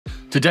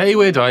Today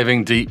we're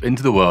diving deep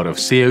into the world of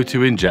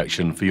CO2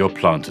 injection for your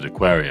planted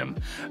aquarium.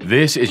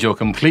 This is your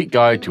complete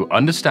guide to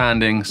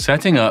understanding,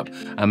 setting up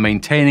and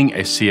maintaining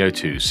a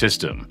CO2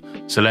 system.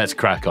 So let's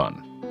crack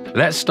on.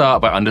 Let's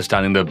start by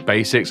understanding the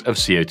basics of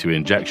CO2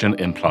 injection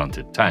in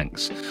planted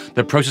tanks.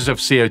 The process of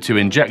CO2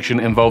 injection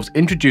involves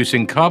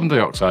introducing carbon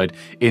dioxide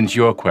into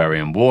your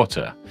aquarium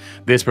water.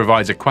 This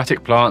provides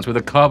aquatic plants with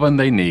the carbon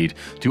they need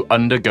to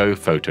undergo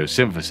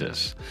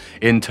photosynthesis.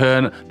 In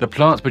turn, the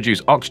plants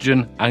produce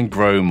oxygen and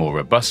grow more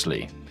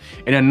robustly.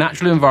 In a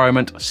natural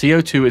environment,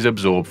 CO2 is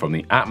absorbed from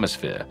the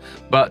atmosphere,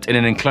 but in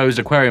an enclosed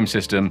aquarium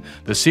system,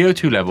 the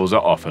CO2 levels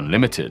are often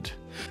limited.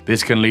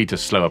 This can lead to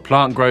slower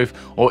plant growth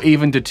or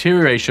even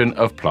deterioration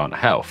of plant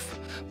health.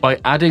 By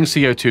adding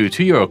CO2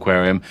 to your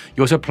aquarium,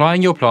 you're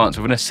supplying your plants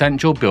with an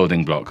essential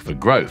building block for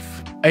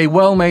growth. A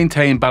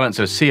well-maintained balance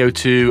of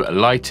CO2,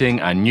 lighting,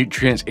 and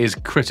nutrients is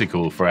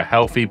critical for a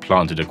healthy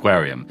planted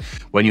aquarium.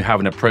 When you have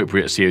an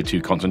appropriate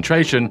CO2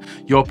 concentration,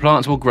 your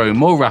plants will grow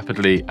more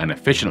rapidly and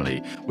efficiently,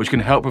 which can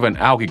help prevent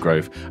algae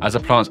growth as the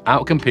plants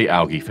outcompete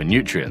algae for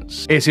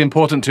nutrients. It's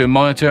important to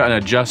monitor and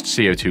adjust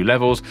CO2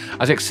 levels,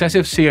 as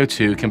excessive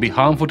CO2 can be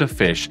harmful to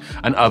fish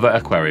and other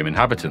aquarium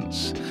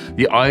inhabitants.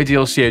 The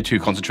ideal CO2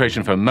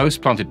 concentration for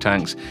most planted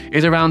tanks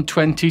is around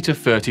 20 to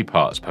 30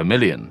 parts per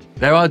million.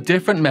 There are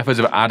different methods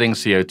of adding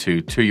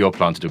CO2 to your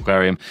planted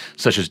aquarium,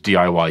 such as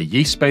DIY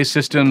yeast-based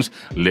systems,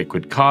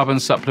 liquid carbon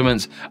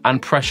supplements,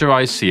 and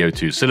pressurized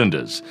CO2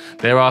 cylinders.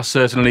 There are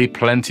certainly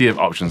plenty of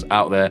options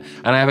out there,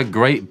 and I have a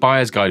great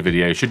buyer's guide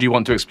video should you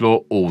want to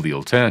explore all the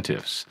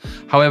alternatives.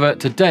 However,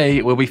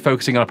 today we'll be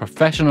focusing on a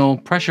professional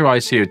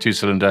pressurized CO2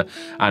 cylinder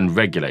and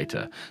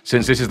regulator,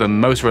 since this is the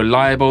most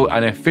reliable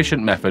and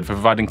efficient method for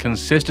providing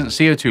consistent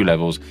CO2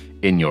 levels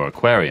in your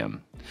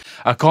aquarium.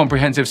 A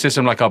comprehensive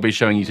system like I'll be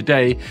showing you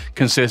today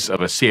consists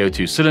of a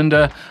CO2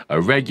 cylinder, a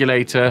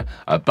regulator,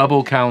 a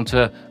bubble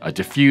counter, a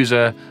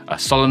diffuser, a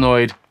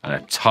solenoid, and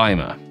a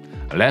timer.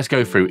 Let's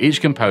go through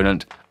each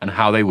component and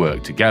how they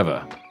work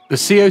together. The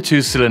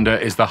CO2 cylinder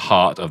is the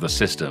heart of the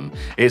system.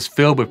 It's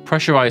filled with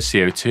pressurized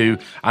CO2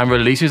 and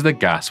releases the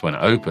gas when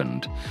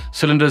opened.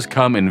 Cylinders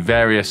come in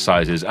various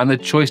sizes, and the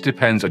choice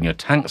depends on your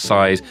tank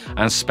size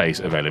and space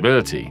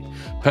availability.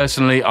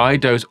 Personally, I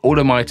dose all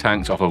of my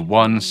tanks off of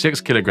one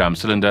 6 kilogram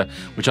cylinder,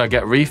 which I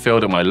get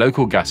refilled at my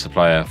local gas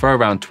supplier for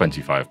around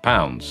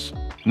 £25.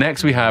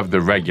 Next, we have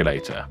the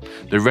regulator.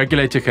 The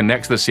regulator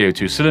connects the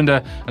CO2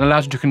 cylinder and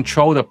allows you to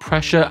control the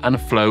pressure and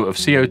flow of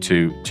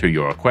CO2 to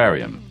your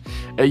aquarium.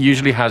 It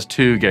usually has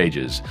two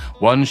gauges,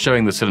 one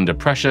showing the cylinder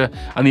pressure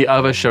and the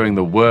other showing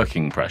the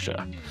working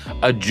pressure.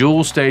 A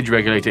dual-stage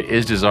regulator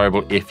is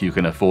desirable if you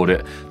can afford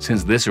it,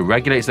 since this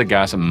regulates the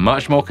gas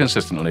much more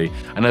consistently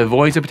and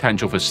avoids the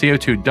potential for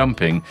CO2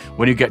 dumping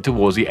when you get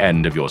towards the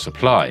end of your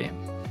supply.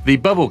 The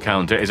bubble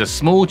counter is a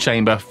small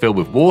chamber filled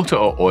with water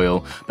or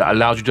oil that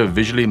allows you to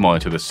visually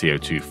monitor the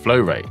CO2 flow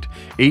rate.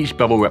 Each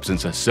bubble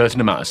represents a certain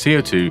amount of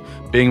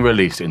CO2 being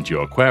released into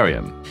your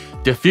aquarium.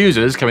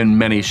 Diffusers come in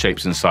many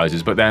shapes and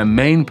sizes, but their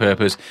main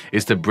purpose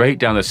is to break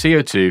down the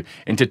CO2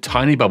 into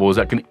tiny bubbles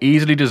that can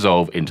easily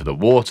dissolve into the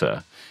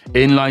water.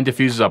 Inline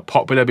diffusers are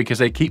popular because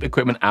they keep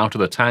equipment out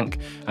of the tank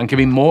and can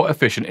be more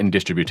efficient in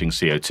distributing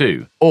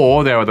CO2.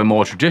 Or there are the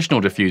more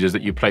traditional diffusers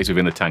that you place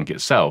within the tank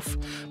itself,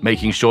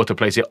 making sure to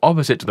place it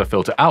opposite to the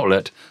filter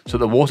outlet so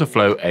that the water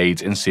flow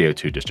aids in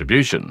CO2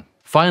 distribution.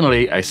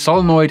 Finally, a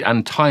solenoid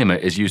and timer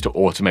is used to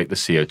automate the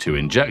CO2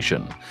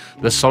 injection.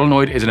 The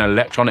solenoid is an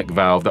electronic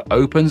valve that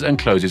opens and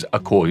closes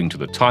according to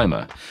the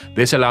timer.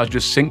 This allows you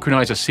to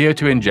synchronize the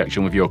CO2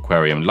 injection with your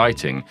aquarium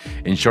lighting,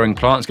 ensuring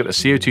plants get the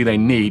CO2 they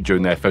need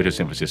during their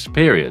photosynthesis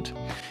period.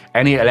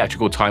 Any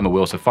electrical timer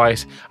will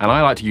suffice, and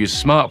I like to use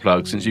smart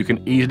plugs since you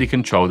can easily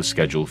control the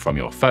schedule from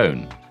your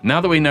phone.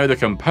 Now that we know the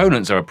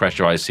components of a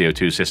pressurized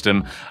CO2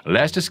 system,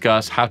 let's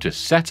discuss how to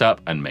set up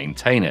and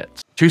maintain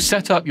it. To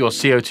set up your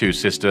CO2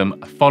 system,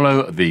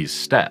 follow these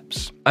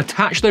steps.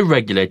 Attach the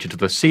regulator to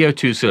the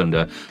CO2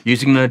 cylinder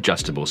using an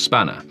adjustable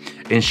spanner,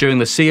 ensuring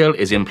the seal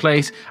is in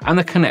place and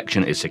the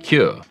connection is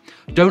secure.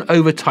 Don't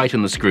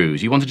over-tighten the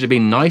screws. You want it to be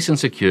nice and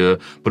secure,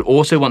 but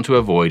also want to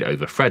avoid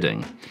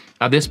over-threading.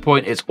 At this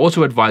point, it's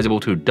also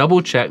advisable to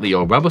double-check that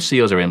your rubber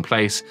seals are in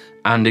place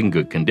and in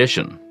good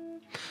condition.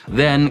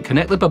 Then,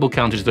 connect the bubble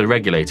counter to the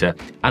regulator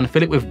and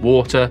fill it with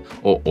water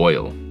or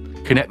oil.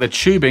 Connect the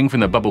tubing from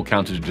the bubble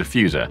counter to the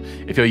diffuser.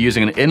 If you're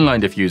using an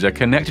inline diffuser,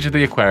 connect it to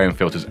the aquarium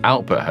filter's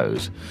output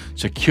hose.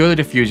 Secure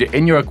the diffuser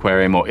in your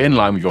aquarium or in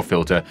line with your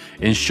filter,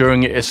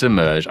 ensuring it is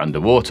submerged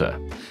underwater.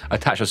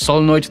 Attach a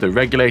solenoid to the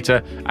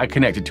regulator and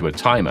connect it to a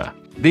timer.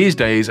 These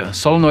days,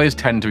 solenoids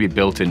tend to be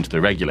built into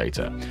the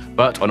regulator,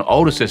 but on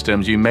older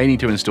systems you may need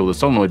to install the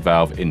solenoid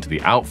valve into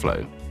the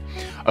outflow.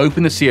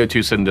 Open the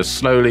CO2 cylinder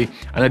slowly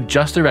and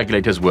adjust the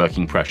regulator's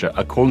working pressure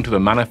according to the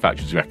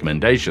manufacturer's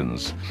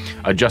recommendations.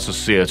 Adjust the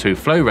CO2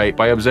 flow rate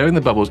by observing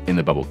the bubbles in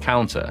the bubble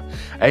counter.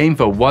 Aim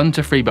for 1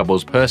 to 3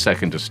 bubbles per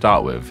second to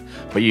start with,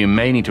 but you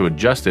may need to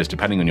adjust this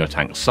depending on your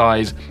tank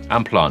size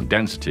and plant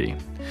density.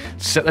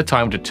 Set the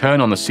time to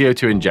turn on the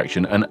CO2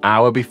 injection an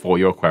hour before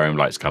your aquarium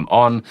lights come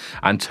on,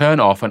 and turn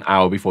off an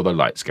hour before the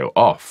lights go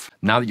off.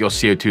 Now that your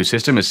CO2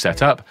 system is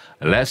set up,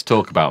 let's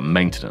talk about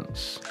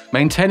maintenance.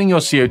 Maintaining your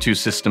CO2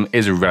 system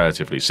is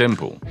relatively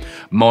simple.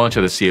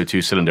 Monitor the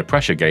CO2 cylinder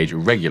pressure gauge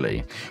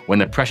regularly. When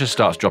the pressure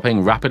starts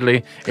dropping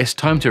rapidly, it's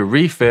time to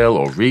refill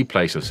or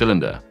replace the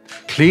cylinder.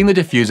 Clean the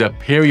diffuser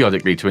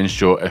periodically to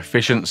ensure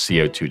efficient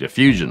CO2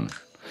 diffusion.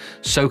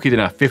 Soak it in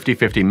a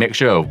 50-50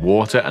 mixture of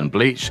water and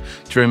bleach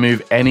to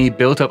remove any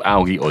built-up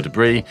algae or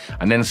debris,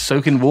 and then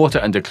soak in water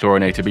and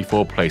dechlorinator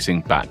before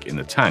placing back in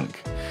the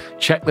tank.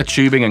 Check the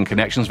tubing and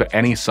connections for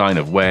any sign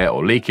of wear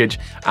or leakage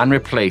and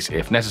replace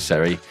if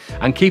necessary,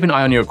 and keep an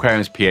eye on your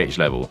aquarium's pH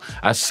level,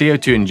 as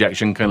CO2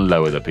 injection can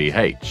lower the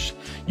pH.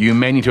 You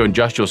may need to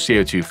adjust your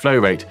CO2 flow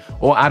rate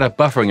or add a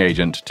buffering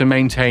agent to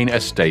maintain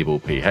a stable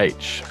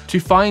pH. To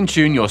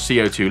fine-tune your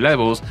CO2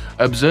 levels,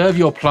 observe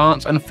your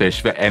plants and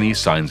fish for any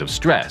signs of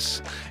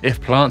stress.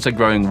 If plants are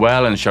growing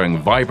well and showing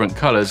vibrant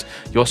colors,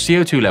 your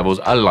CO2 levels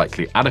are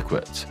likely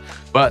adequate.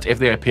 But if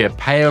they appear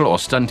pale or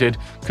stunted,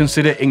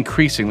 consider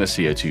increasing the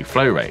CO2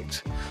 flow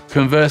rate.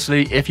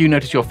 Conversely, if you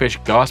notice your fish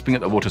gasping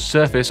at the water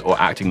surface or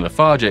acting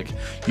lethargic,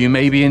 you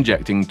may be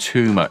injecting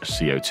too much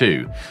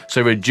CO2,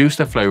 so reduce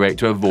the flow rate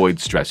to avoid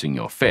stressing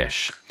your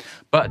fish.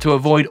 But to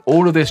avoid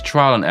all of this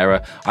trial and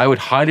error, I would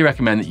highly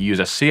recommend that you use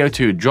a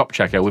CO2 drop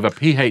checker with a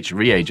pH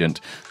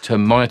reagent to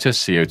monitor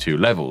CO2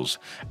 levels.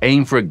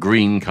 Aim for a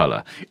green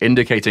color,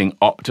 indicating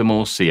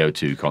optimal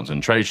CO2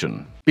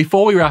 concentration.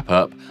 Before we wrap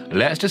up,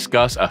 let's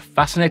discuss a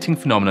fascinating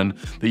phenomenon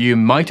that you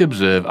might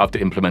observe after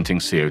implementing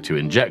CO2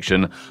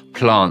 injection: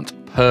 plant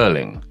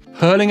pearling.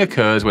 Pearling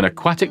occurs when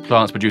aquatic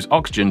plants produce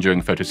oxygen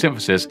during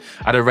photosynthesis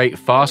at a rate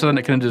faster than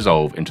it can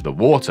dissolve into the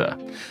water.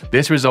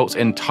 This results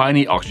in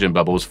tiny oxygen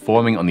bubbles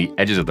forming on the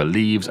edges of the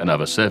leaves and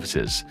other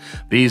surfaces.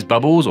 These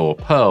bubbles, or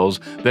pearls,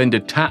 then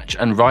detach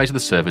and rise to the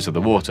surface of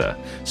the water.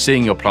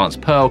 Seeing your plants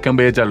pearl can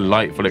be a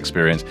delightful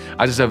experience,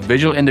 as it's a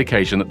visual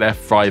indication that they're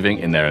thriving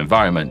in their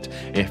environment,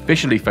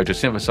 efficiently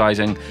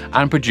photosynthesizing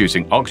and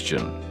producing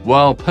oxygen.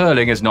 While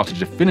pearling is not a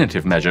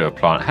definitive measure of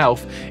plant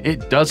health,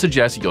 it does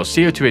suggest that your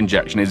CO2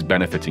 injection is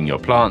benefiting your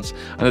plants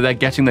and that they're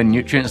getting the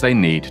nutrients they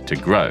need to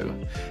grow.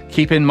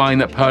 Keep in mind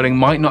that pearling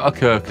might not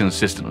occur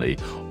consistently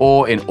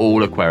or in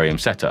all aquarium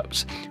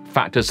setups.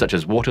 Factors such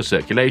as water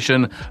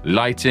circulation,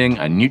 lighting,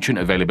 and nutrient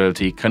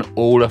availability can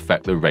all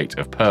affect the rate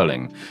of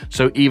pearling.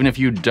 So even if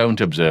you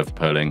don't observe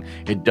pearling,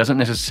 it doesn't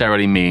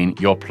necessarily mean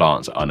your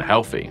plants are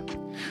unhealthy.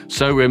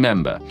 So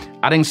remember,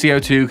 adding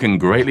CO2 can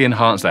greatly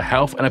enhance the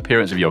health and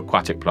appearance of your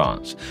aquatic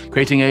plants,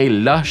 creating a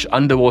lush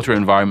underwater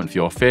environment for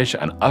your fish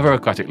and other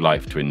aquatic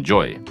life to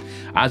enjoy.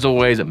 As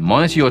always,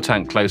 monitor your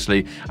tank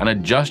closely and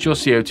adjust your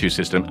CO2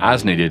 system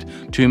as needed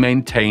to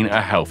maintain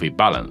a healthy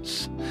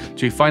balance.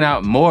 To find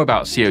out more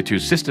about CO2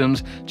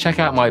 systems, check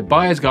out my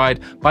buyer's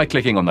guide by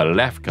clicking on the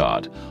left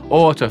card.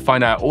 Or to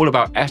find out all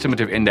about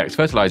estimative index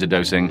fertilizer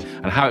dosing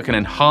and how it can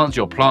enhance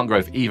your plant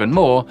growth even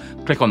more,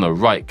 click on the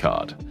right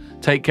card.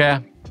 Take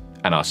care,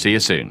 and I'll see you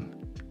soon.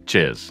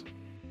 Cheers.